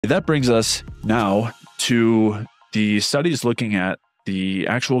That brings us now to the studies looking at the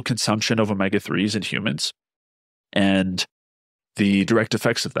actual consumption of omega-3s in humans and the direct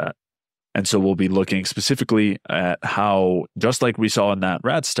effects of that. And so we'll be looking specifically at how, just like we saw in that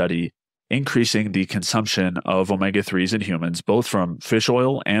rat study, increasing the consumption of omega-3s in humans, both from fish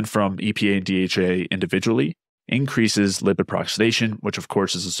oil and from EPA and DHA individually, increases lipid peroxidation, which of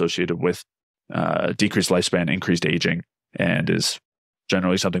course is associated with decreased lifespan, increased aging, and is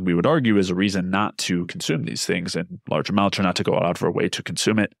generally something we would argue is a reason not to consume these things in large amounts or not to go out of our way to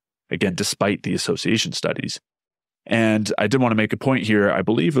consume it, again, despite the association studies. And I did want to make a point here. I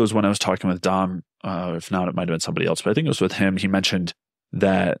believe it was when I was talking with Dom, if not, it might have been somebody else, but I think it was with him. He mentioned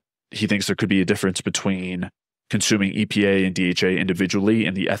that he thinks there could be a difference between consuming EPA and DHA individually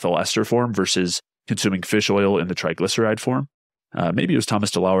in the ethyl ester form versus consuming fish oil in the triglyceride form. Maybe it was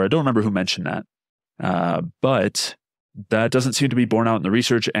Thomas DeLauer. I don't remember who mentioned that. But that doesn't seem to be borne out in the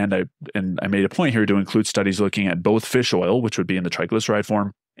research. And I made a point here to include studies looking at both fish oil, which would be in the triglyceride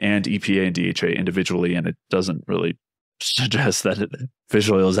form, and EPA and DHA individually. And it doesn't really suggest that fish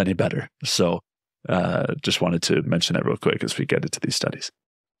oil is any better. So just wanted to mention that real quick as we get into these studies.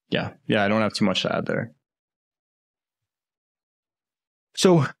 Yeah, I don't have too much to add there.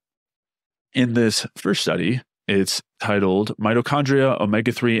 So in this first study, it's titled Mitochondria,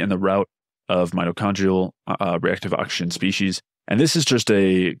 Omega-3 and the Route of Mitochondrial Reactive Oxygen Species. And this is just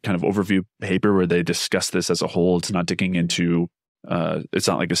a kind of overview paper where they discuss this as a whole. It's not digging into, it's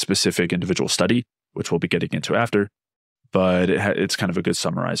not like a specific individual study, which we'll be getting into after, but it's kind of a good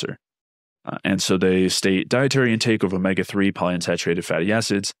summarizer. And so they state dietary intake of omega-3 polyunsaturated fatty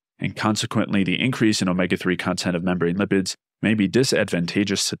acids, and consequently the increase in omega-3 content of membrane lipids may be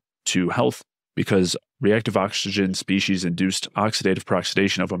disadvantageous to health because reactive oxygen species-induced oxidative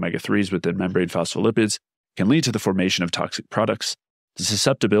peroxidation of omega-3s within membrane phospholipids can lead to the formation of toxic products. The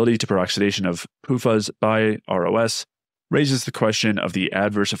susceptibility to peroxidation of PUFAs by ROS raises the question of the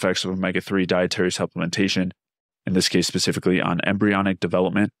adverse effects of omega-3 dietary supplementation, in this case specifically on embryonic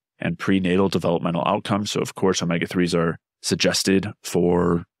development and prenatal developmental outcomes. So of course, omega-3s are suggested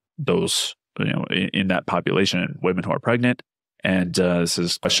for those, in that population and women who are pregnant. And this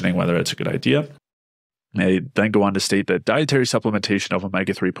is questioning whether it's a good idea. They then go on to state that dietary supplementation of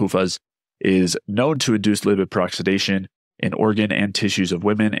omega-3 PUFAs is known to induce lipid peroxidation in organ and tissues of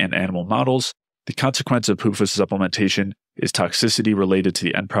women and animal models. The consequence of PUFA supplementation is toxicity related to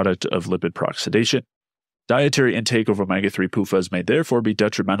the end product of lipid peroxidation. Dietary intake of omega-3 PUFAs may therefore be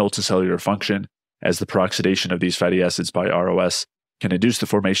detrimental to cellular function, as the peroxidation of these fatty acids by ROS can induce the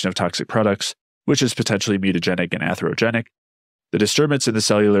formation of toxic products, which is potentially mutagenic and atherogenic. The disturbance in the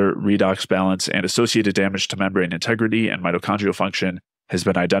cellular redox balance and associated damage to membrane integrity and mitochondrial function has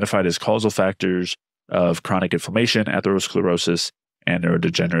been identified as causal factors of chronic inflammation, atherosclerosis, and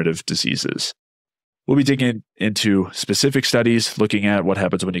neurodegenerative diseases. We'll be digging into specific studies, looking at what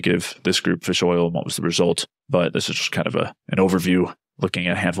happens when you give this group fish oil and what was the result. But this is just kind of an overview, looking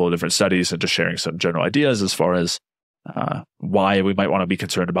at a handful of different studies and just sharing some general ideas as far as why we might want to be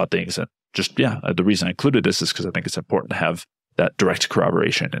concerned about things. And just, the reason I included this is because I think it's important to have that direct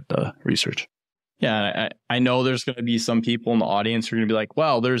corroboration in the research. Yeah, I know there's going to be some people in the audience who are going to be like,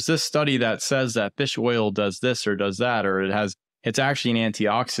 well, there's this study that says that fish oil does this or does that, or it's actually an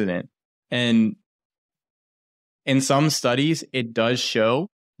antioxidant. And in some studies, it does show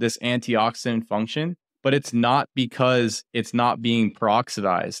this antioxidant function, but it's not because it's not being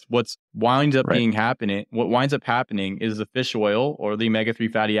peroxidized. What winds up happening is the fish oil or the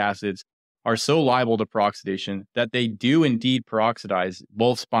omega-3 fatty acids are so liable to peroxidation that they do indeed peroxidize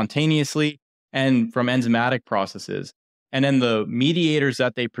both spontaneously and from enzymatic processes. And then the mediators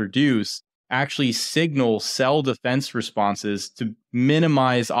that they produce actually signal cell defense responses to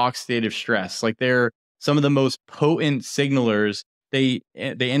minimize oxidative stress. Like they're some of the most potent signalers. They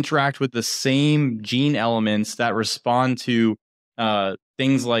interact with the same gene elements that respond to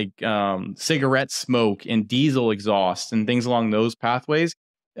things like cigarette smoke and diesel exhaust and things along those pathways.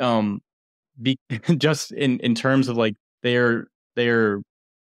 Just in terms of like their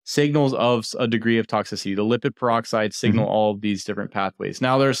signals of a degree of toxicity. The lipid peroxide signal all of these different pathways.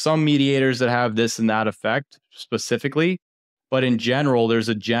 Now, there's some mediators that have this and that effect specifically, but in general, there's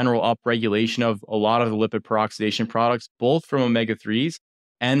a general upregulation of a lot of the lipid peroxidation products, both from omega-3s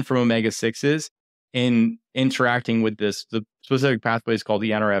and from omega-6s, in interacting with this. The specific pathway is called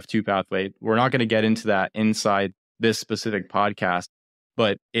the NRF2 pathway. We're not going to get into that inside this specific podcast,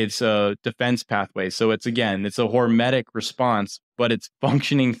 but it's a defense pathway. So it's a hormetic response, but it's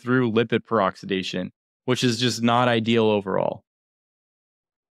functioning through lipid peroxidation, which is just not ideal overall.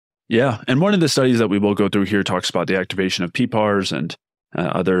 Yeah. And one of the studies that we will go through here talks about the activation of PPARs and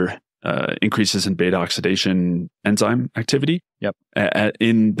other increases in beta oxidation enzyme activity. Yep.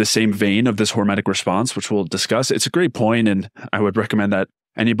 In the same vein of this hormetic response, which we'll discuss. It's a great point, and I would recommend that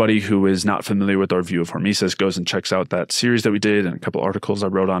anybody who is not familiar with our view of hormesis goes and checks out that series that we did and a couple articles I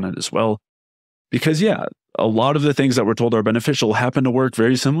wrote on it as well. Because a lot of the things that we're told are beneficial happen to work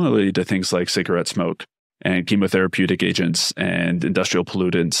very similarly to things like cigarette smoke and chemotherapeutic agents and industrial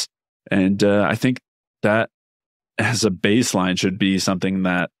pollutants. And I think that as a baseline should be something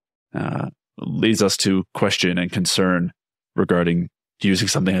that leads us to question and concern regarding using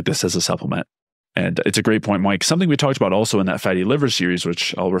something like this as a supplement. And it's a great point, Mike. Something we talked about also in that fatty liver series,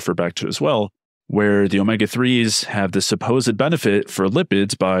 which I'll refer back to as well, where the omega-3s have the supposed benefit for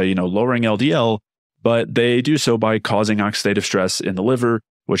lipids by, lowering LDL, but they do so by causing oxidative stress in the liver,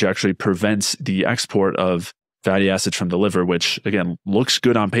 which actually prevents the export of fatty acids from the liver, which again looks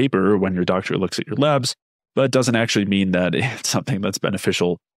good on paper when your doctor looks at your labs, but doesn't actually mean that it's something that's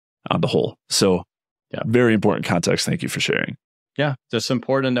beneficial on the whole. So very important context. Thank you for sharing. Yeah, just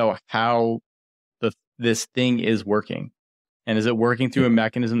important to know how this thing is working. And is it working through a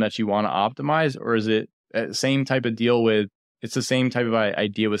mechanism that you want to optimize, or is it the same type of deal with, it's the same type of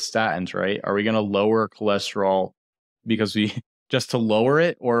idea with statins, right? Are we going to lower cholesterol because just to lower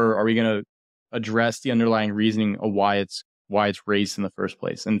it, or are we going to address the underlying reasoning of why it's raised in the first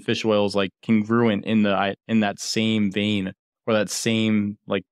place? And fish oil is like congruent in that same vein, or that same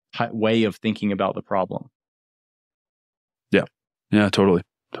like way of thinking about the problem. Yeah, totally.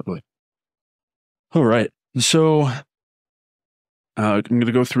 All right. So I'm going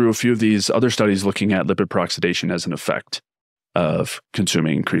to go through a few of these other studies looking at lipid peroxidation as an effect of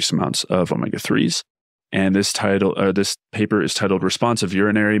consuming increased amounts of omega-3s. And this paper is titled Response of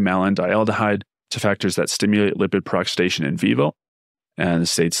Urinary Malondialdehyde to Factors that Stimulate Lipid Peroxidation in Vivo. And it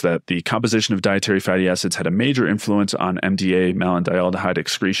states that the composition of dietary fatty acids had a major influence on MDA malondialdehyde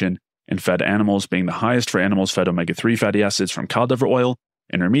excretion in fed animals, being the highest for animals fed omega-3 fatty acids from cod liver oil,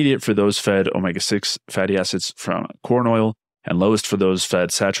 intermediate for those fed omega-6 fatty acids from corn oil, and lowest for those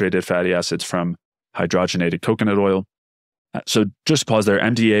fed saturated fatty acids from hydrogenated coconut oil. So just pause there.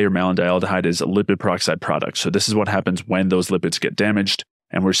 MDA or malondialdehyde is a lipid peroxide product. So this is what happens when those lipids get damaged.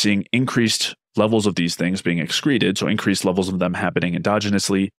 And we're seeing increased levels of these things being excreted. So increased levels of them happening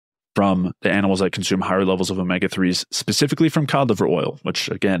endogenously from the animals that consume higher levels of omega-3s, specifically from cod liver oil, which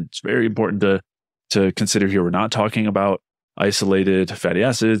again, it's very important to consider here. We're not talking about isolated fatty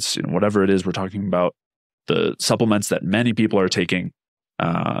acids, whatever it is, we're talking about the supplements that many people are taking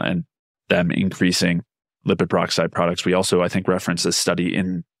and them increasing lipid peroxide products. We also, I think, referenced this study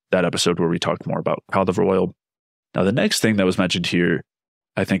in that episode where we talked more about cod liver oil. Now, the next thing that was mentioned here,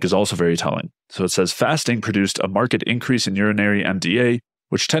 I think, is also very telling. So it says fasting produced a marked increase in urinary MDA,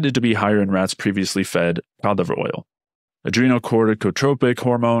 which tended to be higher in rats previously fed cod liver oil. Adrenocorticotropic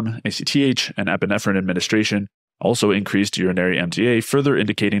hormone, ACTH, and epinephrine administration also increased urinary MDA, further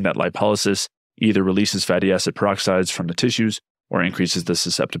indicating that lipolysis either releases fatty acid peroxides from the tissues or increases the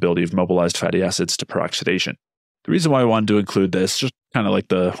susceptibility of mobilized fatty acids to peroxidation. The reason why I wanted to include this, just kind of like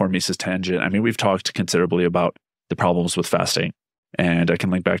the hormesis tangent, I mean, we've talked considerably about the problems with fasting, and I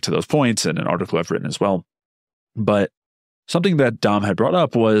can link back to those points in an article I've written as well. But something that Dom had brought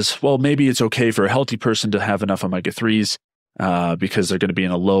up was, well, maybe it's okay for a healthy person to have enough omega-3s because they're going to be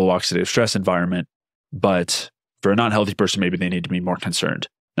in a low oxidative stress environment. But for a non-healthy person, maybe they need to be more concerned.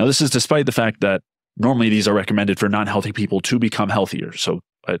 Now, this is despite the fact that normally these are recommended for non-healthy people to become healthier. So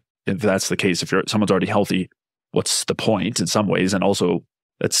if that's the case, if someone's already healthy, what's the point in some ways? And also,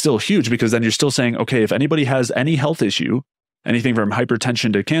 that's still huge because then you're still saying, okay, if anybody has any health issue, anything from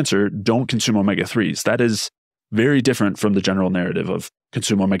hypertension to cancer, don't consume omega-3s. That is very different from the general narrative of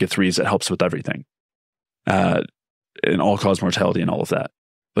consume omega-3s. It helps with everything and all-cause mortality and all of that.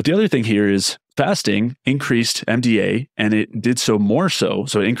 But the other thing here is fasting increased MDA, and it did so more so.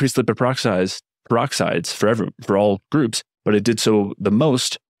 So it increased lipid peroxides for all groups, but it did so the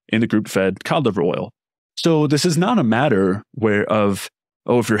most in the group fed cod liver oil. So this is not a matter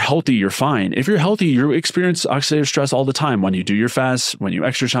if you're healthy, you're fine. If you're healthy, you experience oxidative stress all the time when you do your fast, when you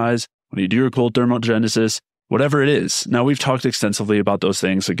exercise, when you do your cold thermogenesis, whatever it is. Now, we've talked extensively about those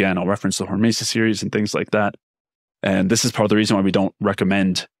things. Again, I'll reference the hormesis series and things like that. And this is part of the reason why we don't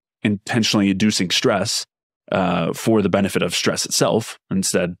recommend intentionally inducing stress for the benefit of stress itself,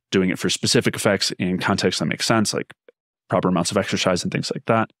 instead doing it for specific effects in contexts that make sense, like proper amounts of exercise and things like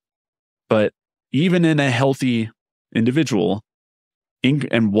that. But even in a healthy individual,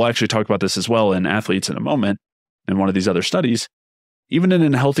 and we'll actually talk about this as well in athletes in a moment, in one of these other studies, even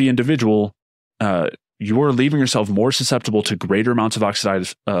in a healthy individual, you're leaving yourself more susceptible to greater amounts of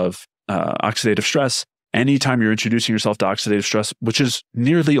oxidative stress anytime you're introducing yourself to oxidative stress, which is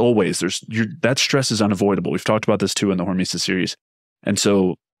nearly always, that stress is unavoidable. We've talked about this too in the Hormesis series. And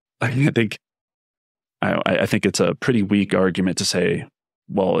so I think it's a pretty weak argument to say,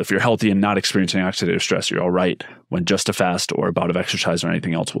 well, if you're healthy and not experiencing oxidative stress, you're all right when just a fast or a bout of exercise or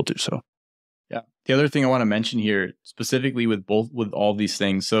anything else will do so. Yeah. The other thing I want to mention here, specifically with all these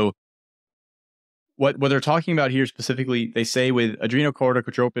things. So what they're talking about here specifically, they say with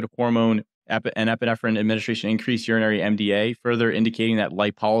adrenocorticotropic hormone and epinephrine administration increase urinary MDA, further indicating that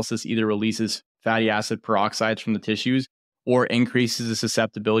lipolysis either releases fatty acid peroxides from the tissues or increases the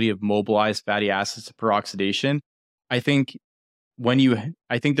susceptibility of mobilized fatty acids to peroxidation. I think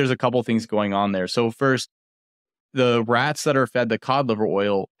there's a couple things going on there. So first, the rats that are fed the cod liver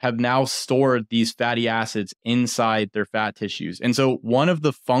oil have now stored these fatty acids inside their fat tissues. And so one of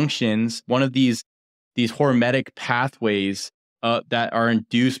the functions, one of these hormetic pathways that are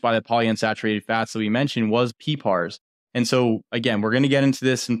induced by the polyunsaturated fats that we mentioned was PPARs. And so again, we're going to get into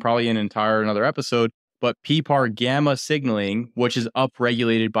this in probably another episode, but PPAR gamma signaling, which is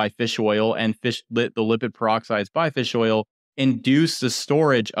upregulated by fish oil and the lipid peroxides by fish oil, induce the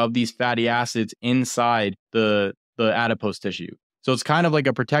storage of these fatty acids inside the adipose tissue. So it's kind of like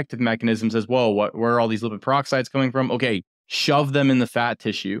a protective mechanism as well. Where are all these lipid peroxides coming from? Okay, shove them in the fat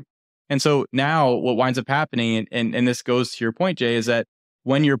tissue. And so now what winds up happening, and this goes to your point, Jay, is that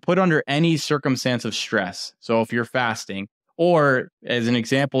when you're put under any circumstance of stress, so if you're fasting, or as an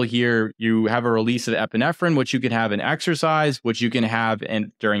example here, you have a release of epinephrine, which you can have in exercise, which you can have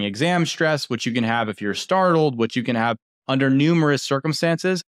during exam stress, which you can have if you're startled, which you can have under numerous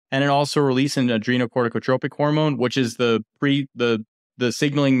circumstances. And it also releases an adrenocorticotropic hormone, which is the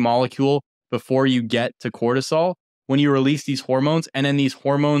signaling molecule before you get to cortisol. When you release these hormones, and then these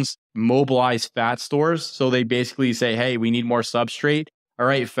hormones mobilize fat stores. So they basically say, hey, we need more substrate. All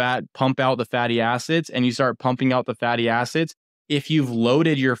right, fat, pump out the fatty acids, and you start pumping out the fatty acids. If you've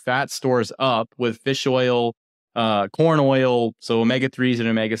loaded your fat stores up with fish oil, corn oil, so omega-3s and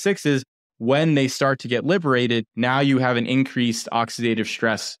omega-6s, when they start to get liberated, now you have an increased oxidative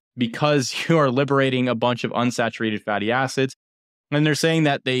stress because you are liberating a bunch of unsaturated fatty acids. And they're saying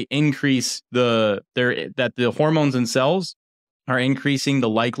that they increase that the hormones in cells are increasing the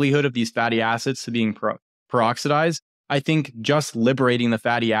likelihood of these fatty acids to being peroxidized. I think just liberating the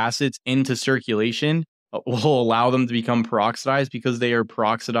fatty acids into circulation will allow them to become peroxidized because they are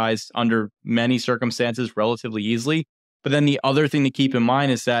peroxidized under many circumstances relatively easily. But then the other thing to keep in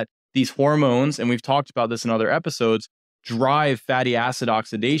mind is that these hormones, and we've talked about this in other episodes, drive fatty acid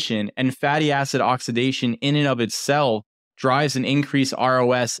oxidation, and fatty acid oxidation in and of itself drives an increased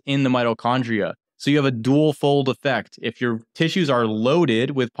ROS in the mitochondria. So you have a dual fold effect. If your tissues are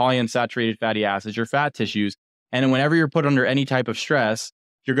loaded with polyunsaturated fatty acids, your fat tissues, and whenever you're put under any type of stress,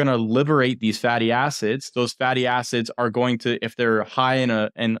 you're going to liberate these fatty acids. Those fatty acids are going to, if they're high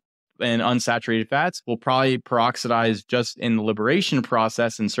in unsaturated fats, will probably peroxidize just in the liberation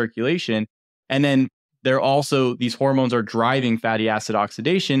process and circulation. And then these hormones are driving fatty acid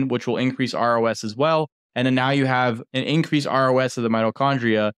oxidation, which will increase ROS as well. And then now you have an increased ROS of the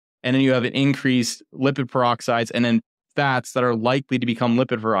mitochondria, and then you have an increased lipid peroxides and then fats that are likely to become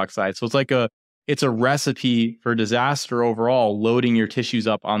lipid peroxides. So it's a recipe for disaster overall, loading your tissues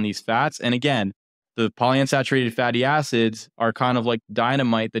up on these fats. And again, the polyunsaturated fatty acids are kind of like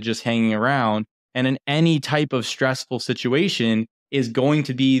dynamite that's just hanging around. And in any type of stressful situation is going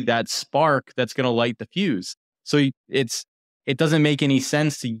to be that spark that's going to light the fuse. So it doesn't make any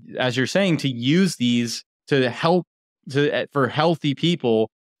sense to, as you're saying, to use these to help for healthy people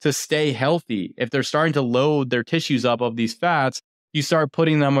to stay healthy. If they're starting to load their tissues up of these fats, you start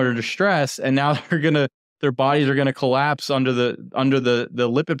putting them under stress, and now their bodies are gonna collapse under the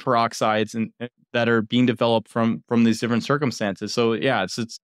lipid peroxides and that are being developed from these different circumstances. So yeah,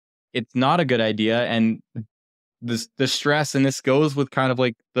 it's not a good idea, and the stress, and this goes with kind of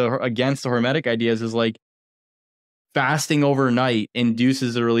like against the hormetic ideas, is like fasting overnight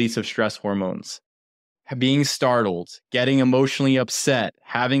induces the release of stress hormones. Being startled, getting emotionally upset,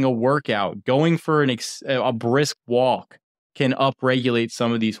 having a workout, going for a brisk walk can upregulate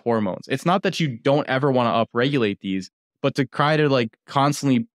some of these hormones. It's not that you don't ever want to upregulate these, but to try to like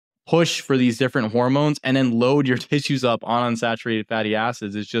constantly push for these different hormones and then load your tissues up on unsaturated fatty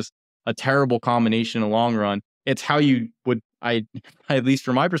acids is just a terrible combination in the long run. It's how you would, at least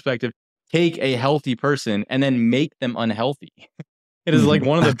from my perspective, take a healthy person and then make them unhealthy. It is like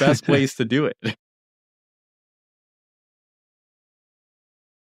one of the best ways to do it.